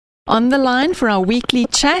On the line for our weekly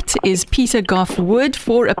chat is Peter Gough Wood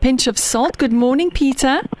for A Pinch of Salt. Good morning,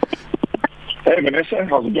 Peter. Hey, Vanessa,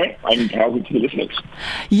 how's it going? And how's it to the listeners?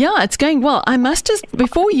 Yeah, it's going well. I must just,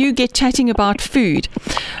 before you get chatting about food,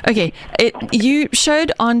 okay, you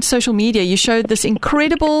showed on social media, you showed this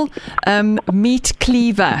incredible meat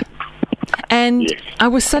cleaver. And yes. I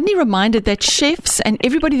was suddenly reminded that chefs and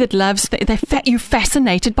everybody that loves, you're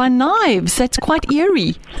fascinated by knives. That's quite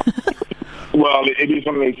eerie. Well, it is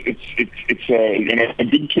one of those, it's a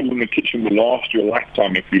good tool in the kitchen will last you a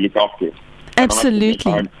lifetime if you look after it.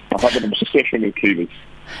 Absolutely. I have an obsession with cleavers.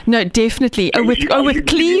 No, definitely. With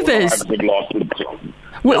cleavers.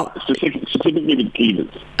 Well, specifically with cleavers.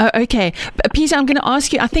 Oh, okay. Peter, I'm going to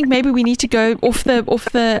ask you, I think maybe we need to go off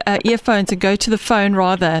the earphones and go to the phone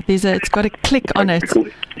rather. It's got a click on it.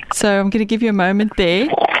 So I'm going to give you a moment there.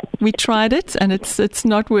 We tried it and it's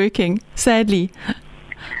not working, sadly.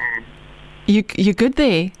 You good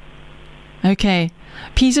there? Okay.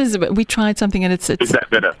 Peter's, we tried something and it's Is that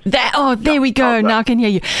better? There we go. Now I can hear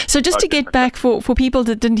you. So just to get back for people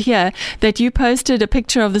that didn't hear, that you posted a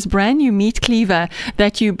picture of this brand new meat cleaver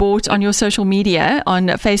that you bought on your social media, on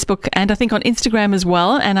Facebook and I think on Instagram as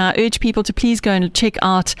well. And I urge people to please go and check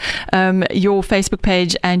out your Facebook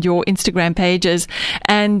page and your Instagram pages.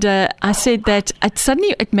 And I said that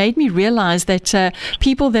it made me realize that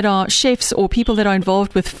people that are chefs or people that are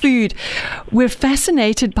involved with food, we're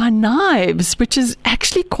fascinated by knives, which is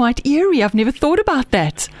actually quite eerie. I've never thought about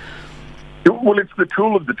that. Well, it's the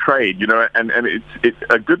tool of the trade, and it's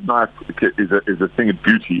a good knife is a thing of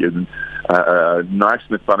beauty. And a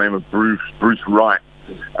knifesmith by the name of Bruce Wright,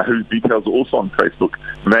 whose details are also on Facebook,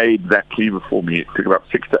 made that cleaver for me. It took about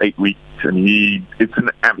 6 to 8 weeks, and it's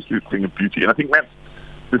an absolute thing of beauty. And I think that's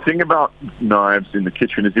the thing about knives in the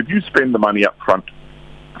kitchen is if you spend the money up front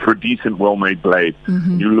for a decent, well-made blade,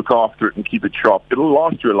 you look after it and keep it sharp, it'll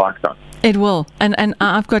last you a lifetime. It will. And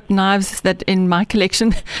I've got knives that in my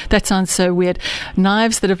collection, that sounds so weird,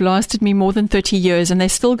 knives that have lasted me more than 30 years and they're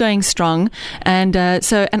still going strong. And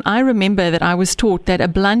and I remember that I was taught that a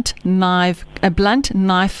blunt knife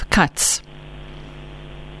cuts.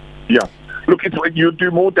 Yeah. Look, you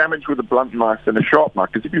do more damage with a blunt knife than a sharp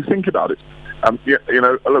knife, because if you think about it,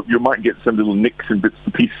 look, you might get some little nicks and bits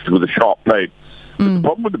and pieces with a sharp blade. But the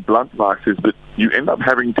problem with the blunt knife is that you end up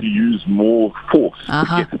having to use more force to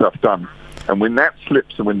get stuff done. And when that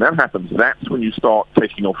slips and when that happens, that's when you start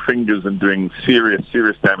taking off fingers and doing serious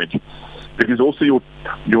damage. Because also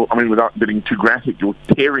without getting too graphic, you're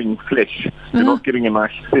tearing flesh. You're not getting a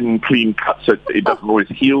nice thin, clean cut, so it doesn't always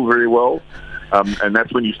heal very well. And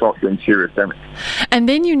that's when you start doing serious damage. And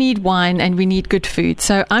then you need wine and we need good food.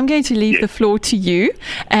 So I'm going to leave the floor to you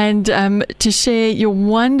and to share your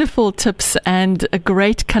wonderful tips and a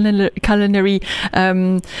great culinary,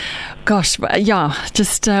 the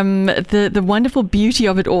wonderful beauty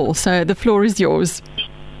of it all. So the floor is yours.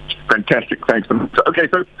 Fantastic. Thanks. Okay,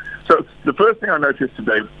 so the first thing I noticed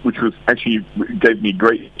today, which was actually gave me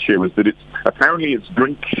great cheer, was that it's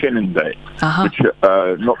Drink Chenin Day. Which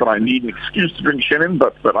not that I need an excuse to drink Chenin,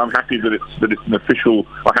 but I'm happy that it's an official.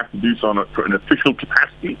 I have to do so for an official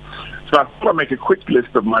capacity. So I thought I'd make a quick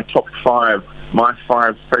list of my top 5, my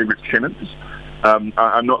 5 favorite Chenins.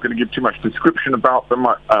 I'm not going to give too much description about them.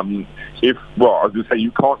 I was going to say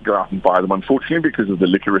you can't go out and buy them, unfortunately, because of the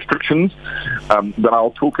liquor restrictions. But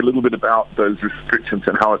I'll talk a little bit about those restrictions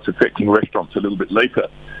and how it's affecting restaurants a little bit later.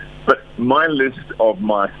 But my list of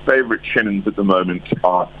my favorite Chenins at the moment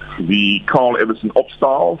are the Carl Everson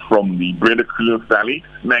Opstyle from the Breda Kloof Valley,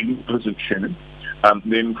 magnificent Chenin.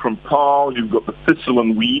 Then from Paarl, you've got the Thistle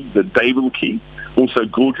and Weed, the Davelkey, also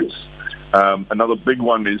gorgeous. Another big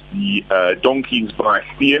one is the Donkeys by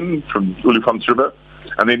Steen from Olifantsriver.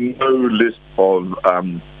 And then no list of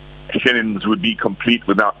Chenins would be complete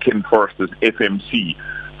without Ken Forrester's FMC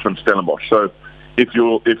from Stellenbosch. So if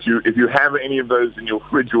you have any of those in your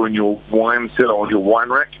fridge or in your wine cellar or your wine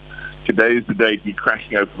rack, today is the day to be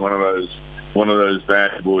crashing open one of those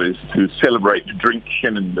bad boys to celebrate Drink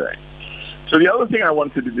Chenin Day. So the other thing I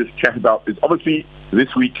wanted to just chat about is obviously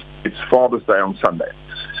this week it's Father's Day on Sunday.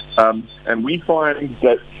 And we find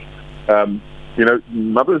that,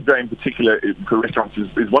 Mother's Day in particular for restaurants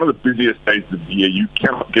is one of the busiest days of the year. You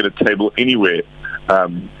cannot get a table anywhere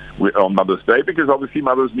on Mother's Day because obviously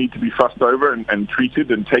mothers need to be fussed over and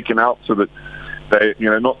treated and taken out so that they,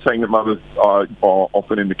 not saying that mothers are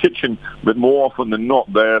often in the kitchen, but more often than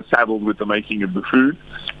not, they're saddled with the making of the food.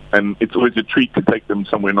 And it's always a treat to take them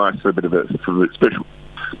somewhere nice for a bit special.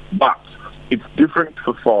 But it's different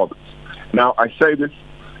for fathers. Now, I say this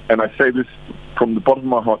from the bottom of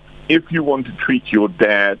my heart. If you want to treat your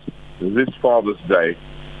dad this Father's Day,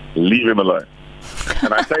 leave him alone.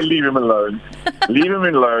 And I say leave him alone. Leave him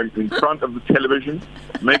alone in front of the television.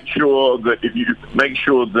 Make sure that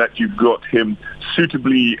you've got him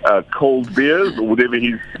suitably cold beers or whatever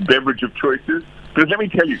his beverage of choice is. Because let me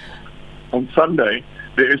tell you, on Sunday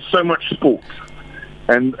there is so much sport.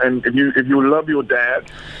 And if you love your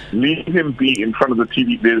dad, leave him be in front of the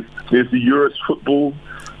TV. There's the Euros football.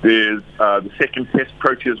 There's the second test,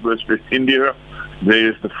 Proteas versus West India.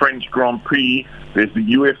 There's the French Grand Prix. There's the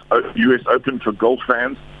US Open for golf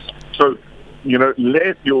fans. So,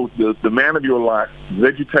 let the man of your life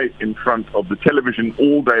vegetate in front of the television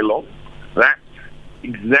all day long. That's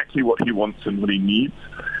exactly what he wants and what he needs.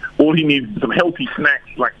 All he needs is some healthy snacks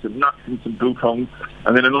like some nuts and some biltong,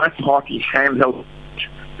 and then a nice hearty handheld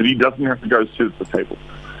that he doesn't have to go sit at the table.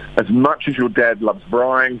 As much as your dad loves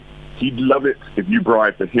braaiing, he'd love it if you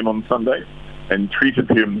braai for him on Sunday and treated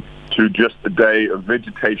him to just a day of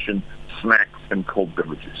vegetation, snacks, and cold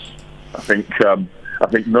beverages. I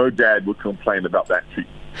think no dad would complain about that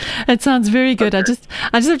treatment. It sounds very good. Okay.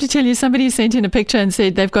 I just have to tell you, somebody sent in a picture and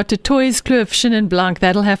said they've got Du Toit's Kloof, Chenin Blanc.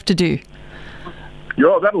 That'll have to do.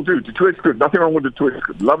 Yeah, that'll do. Du Toit's Kloof. Nothing wrong with Du Toit's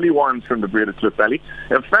Kloof. Lovely wines from the Breede Kloof Valley.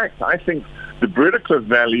 In fact, I think the Breede Kloof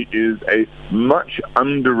Valley is a much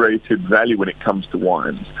underrated valley when it comes to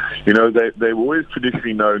wines. They're always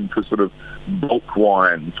traditionally known for sort of bulk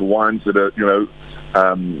wines that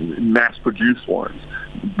are, mass-produced wines.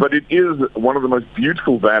 But it is one of the most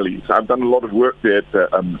beautiful valleys. I've done a lot of work there,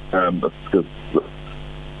 and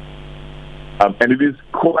it is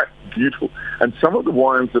quite beautiful. And some of the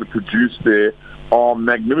wines that are produced there are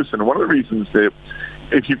magnificent. And one of the reasons that,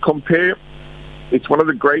 if you compare, it's one of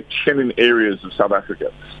the great Chenin areas of South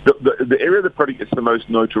Africa. The area that probably gets the most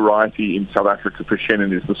notoriety in South Africa for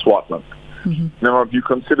Chenin is the Swartland. Mm-hmm. Now, if you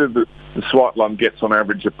consider that the Swartland gets on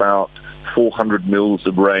average about 400 mils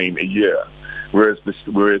of rain a year, whereas the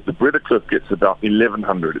Breede Kloof gets about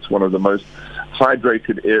 1,100. It's one of the most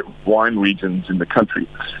hydrated wine regions in the country.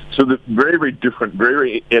 So the very, very different, very,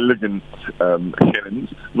 very elegant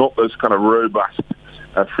Chenins, not those kind of robust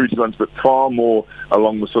fruity ones, but far more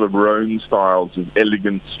along the sort of Rhone styles of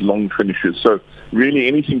elegance, long finishes. So really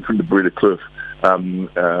anything from the Breede Kloof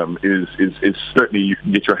is certainly, you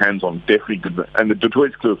can get your hands on, definitely good. And the Du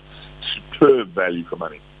Toit's Kloof, superb value for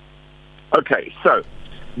money. Okay, so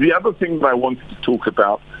the other thing that I wanted to talk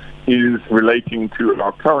about is relating to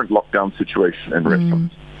our current lockdown situation in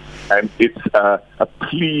restaurants. And it's a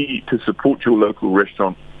plea to support your local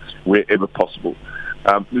restaurant wherever possible.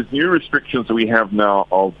 There's new restrictions that we have now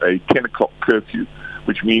of a 10 o'clock curfew,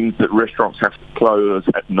 which means that restaurants have to close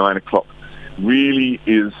at 9 o'clock. Really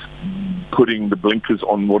is putting the blinkers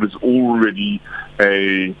on what is already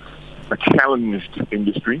a challenged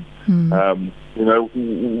industry.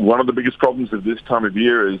 One of the biggest problems of this time of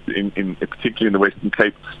year is, particularly in the Western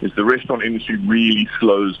Cape, is the restaurant industry really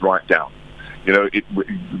slows right down.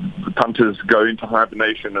 The punters go into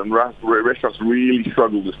hibernation, and restaurants really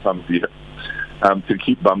struggle this time of year to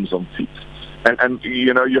keep bums on seats. And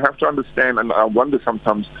you have to understand, and I wonder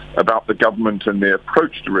sometimes about the government and their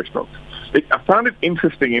approach to restaurants. I found it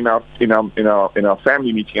interesting in our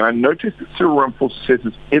family meeting, and I noticed that Cyril Ramaphosa says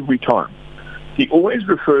this every time. He always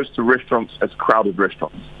refers to restaurants as crowded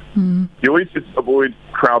restaurants. He always says avoid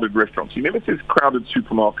crowded restaurants. He never says crowded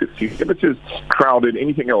supermarkets. He never says crowded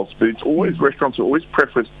anything else. But it's always, restaurants are always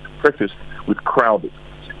prefaced with crowded,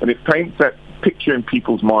 and it paints that picture in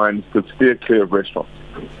people's minds to steer clear of restaurants.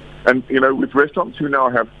 And with restaurants who now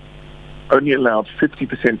have only allowed 50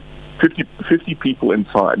 people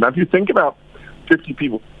inside. Now, if you think about 50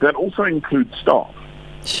 people, that also includes staff.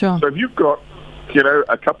 Sure. So if you've got,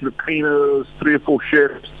 a couple of cleaners, 3 or 4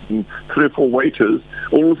 chefs, and 3 or 4 waiters,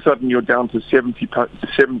 all of a sudden you're down to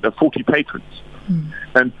 40 patrons.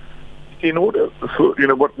 And in order for,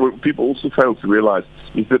 what people also fail to realize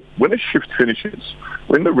is that when a shift finishes,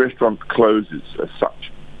 when the restaurant closes as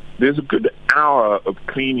such, there's a good hour of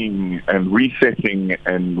cleaning and resetting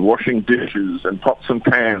and washing dishes and pots and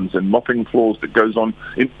pans and mopping floors that goes on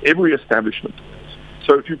in every establishment.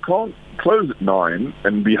 So if you can't close at 9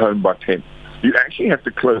 and be home by 10, you actually have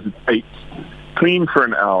to close at 8, clean for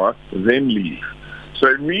an hour, then leave. So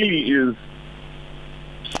it really is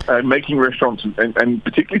making restaurants, and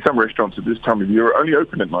particularly some restaurants at this time of year, are only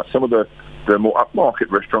open at night. Some of the more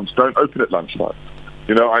upmarket restaurants don't open at lunchtime.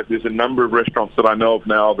 There's a number of restaurants that I know of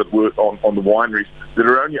now that work on the wineries that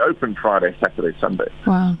are only open Friday, Saturday, Sunday.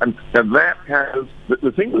 Wow. And that has,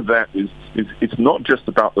 the thing with that is it's not just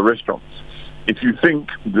about the restaurants. If you think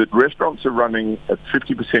that restaurants are running at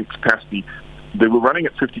 50% capacity, they were running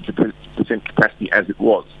at 50% capacity as it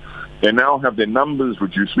was. They now have their numbers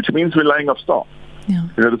reduced, which means we're laying off staff. Yeah.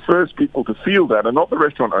 The first people to feel that are not the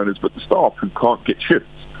restaurant owners, but the staff who can't get shifts.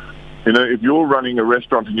 If you're running a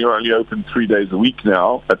restaurant and you're only open 3 days a week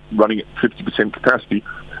now, running at 50% capacity,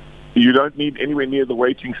 you don't need anywhere near the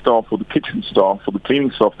waiting staff or the kitchen staff or the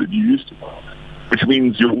cleaning staff that you used to, which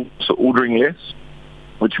means you're also ordering less,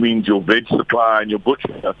 which means your veg supply and your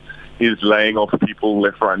butcher is laying off people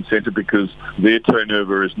left, right, and centre because their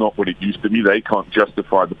turnover is not what it used to be. They can't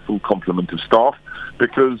justify the full complement of staff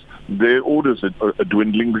because their orders are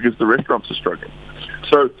dwindling because the restaurants are struggling.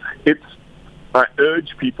 So I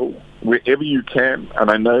urge people, wherever you can, and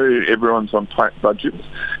I know everyone's on tight budgets,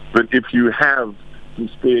 but if you have some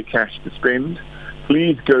spare cash to spend,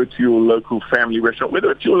 please go to your local family restaurant, whether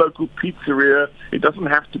it's your local pizzeria. It doesn't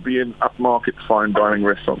have to be an upmarket fine dining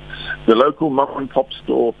restaurant. The local mom and pop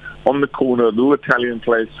store on the corner, a little Italian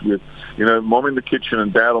place with, mom in the kitchen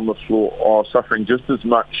and dad on the floor are suffering just as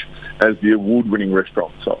much as the award-winning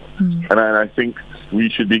restaurants are. And I think we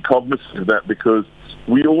should be cognizant of that because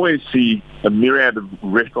we always see a myriad of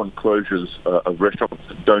restaurant closures of restaurants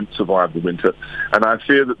that don't survive the winter. And I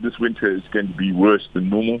fear that this winter is going to be worse than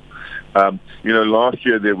normal. Last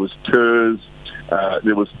year there was TERS.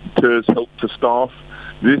 There was TERS help to staff.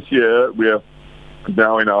 This year we are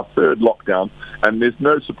now in our third lockdown, and there's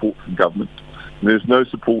no support from government. There's no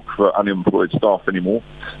support for unemployed staff anymore.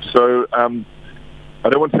 So I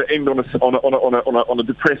don't want to end on a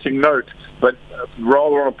depressing note, but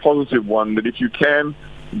rather on a positive one, that if you can,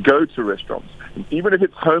 go to restaurants. Even if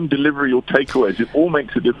it's home delivery or takeaways, it all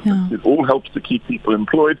makes a difference. Yeah. It all helps to keep people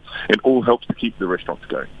employed. It all helps to keep the restaurants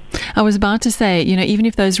going. I was about to say, even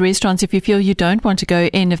if those restaurants, if you feel you don't want to go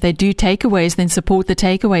in, if they do takeaways, then support the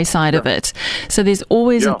takeaway side of it. So there's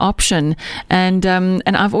always an option. And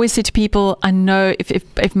I've always said to people, I know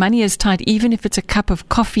if money is tight, even if it's a cup of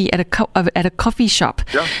coffee at a coffee shop,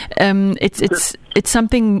 it's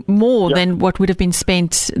something more than what would have been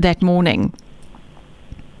spent that morning.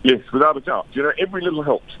 Yes, without a doubt. Every little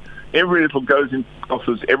helps. Every little goes in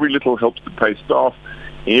coffers. Every little helps to pay staff.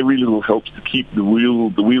 Every little helps to keep the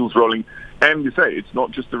wheels rolling. And you say, it's not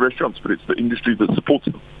just the restaurants, but it's the industry that supports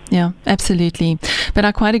them. Yeah, absolutely. But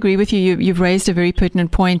I quite agree with you. You've raised a very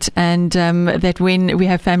pertinent point, and that when we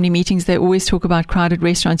have family meetings, they always talk about crowded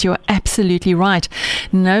restaurants. You're absolutely right.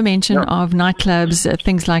 No mention of nightclubs,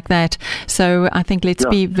 things like that. So I think let's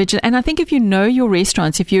be vigilant. And I think if you know your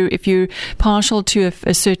restaurants, if you're partial to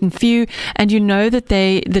a certain few, and you know that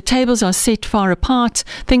the tables are set far apart,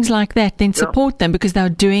 things like that, then support them because they're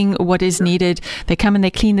doing what is needed. They come and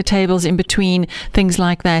they clean the tables in between, things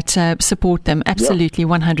like that. Support them. Absolutely,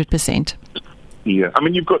 100%. Yeah,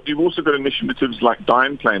 you've also got initiatives like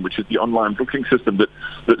DinePlan, which is the online booking system that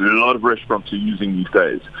a lot of restaurants are using these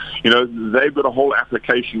days. They've got a whole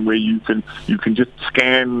application where you can just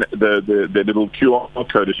scan the little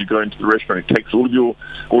QR code as you go into the restaurant. It takes all of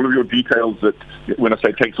your details. That when I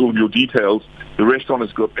say takes all of your details, the restaurant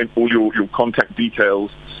has got all your contact details.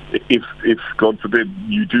 If God forbid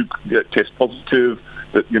you do test positive.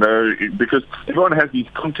 Because everyone has these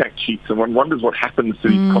contact sheets, and one wonders what happens to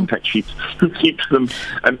these contact sheets, who keeps them,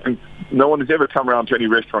 and no one has ever come around to any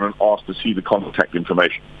restaurant and asked to see the contact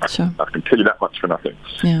information. Sure. I can tell you that much for nothing.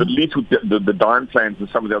 Yeah. But at least with the DinePlans and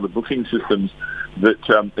some of the other booking systems,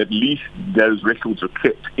 that at least those records are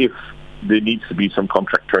kept if there needs to be some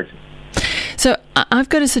contact tracing. So I've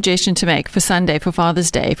got a suggestion to make for Sunday, for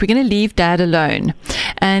Father's Day. If we're going to leave Dad alone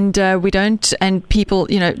and we don't, and people,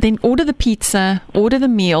 then order the pizza, order the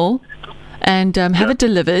meal and have it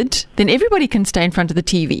delivered, then everybody can stay in front of the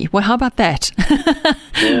TV. Well, how about that?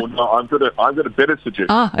 Oh, no, I've got a better suggestion.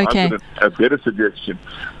 Ah, okay. I've got a better suggestion.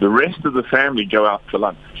 The rest of the family go out to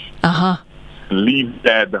lunch. Uh-huh. Leave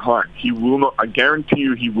Dad behind. He will not, I guarantee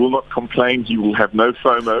you, he will not complain. He will have no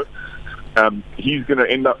FOMO. He's going to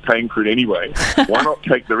end up paying for it anyway. Why not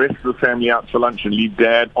take the rest of the family out for lunch and leave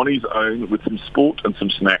Dad on his own with some sport and some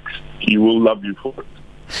snacks? He will love you for it.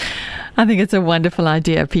 I think it's a wonderful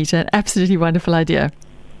idea, Peter. Absolutely wonderful idea.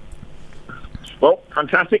 Well,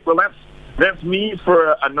 fantastic. Well, that's me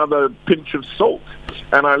for another pinch of salt.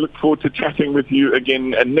 And I look forward to chatting with you again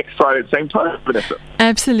next Friday at the same time, Vanessa.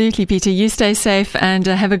 Absolutely, Peter. You stay safe and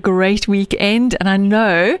have a great weekend. And I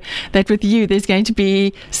know that with you, there's going to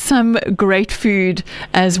be some great food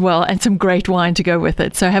as well and some great wine to go with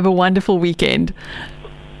it. So have a wonderful weekend.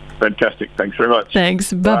 Fantastic. Thanks very much.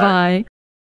 Thanks. Bye-bye.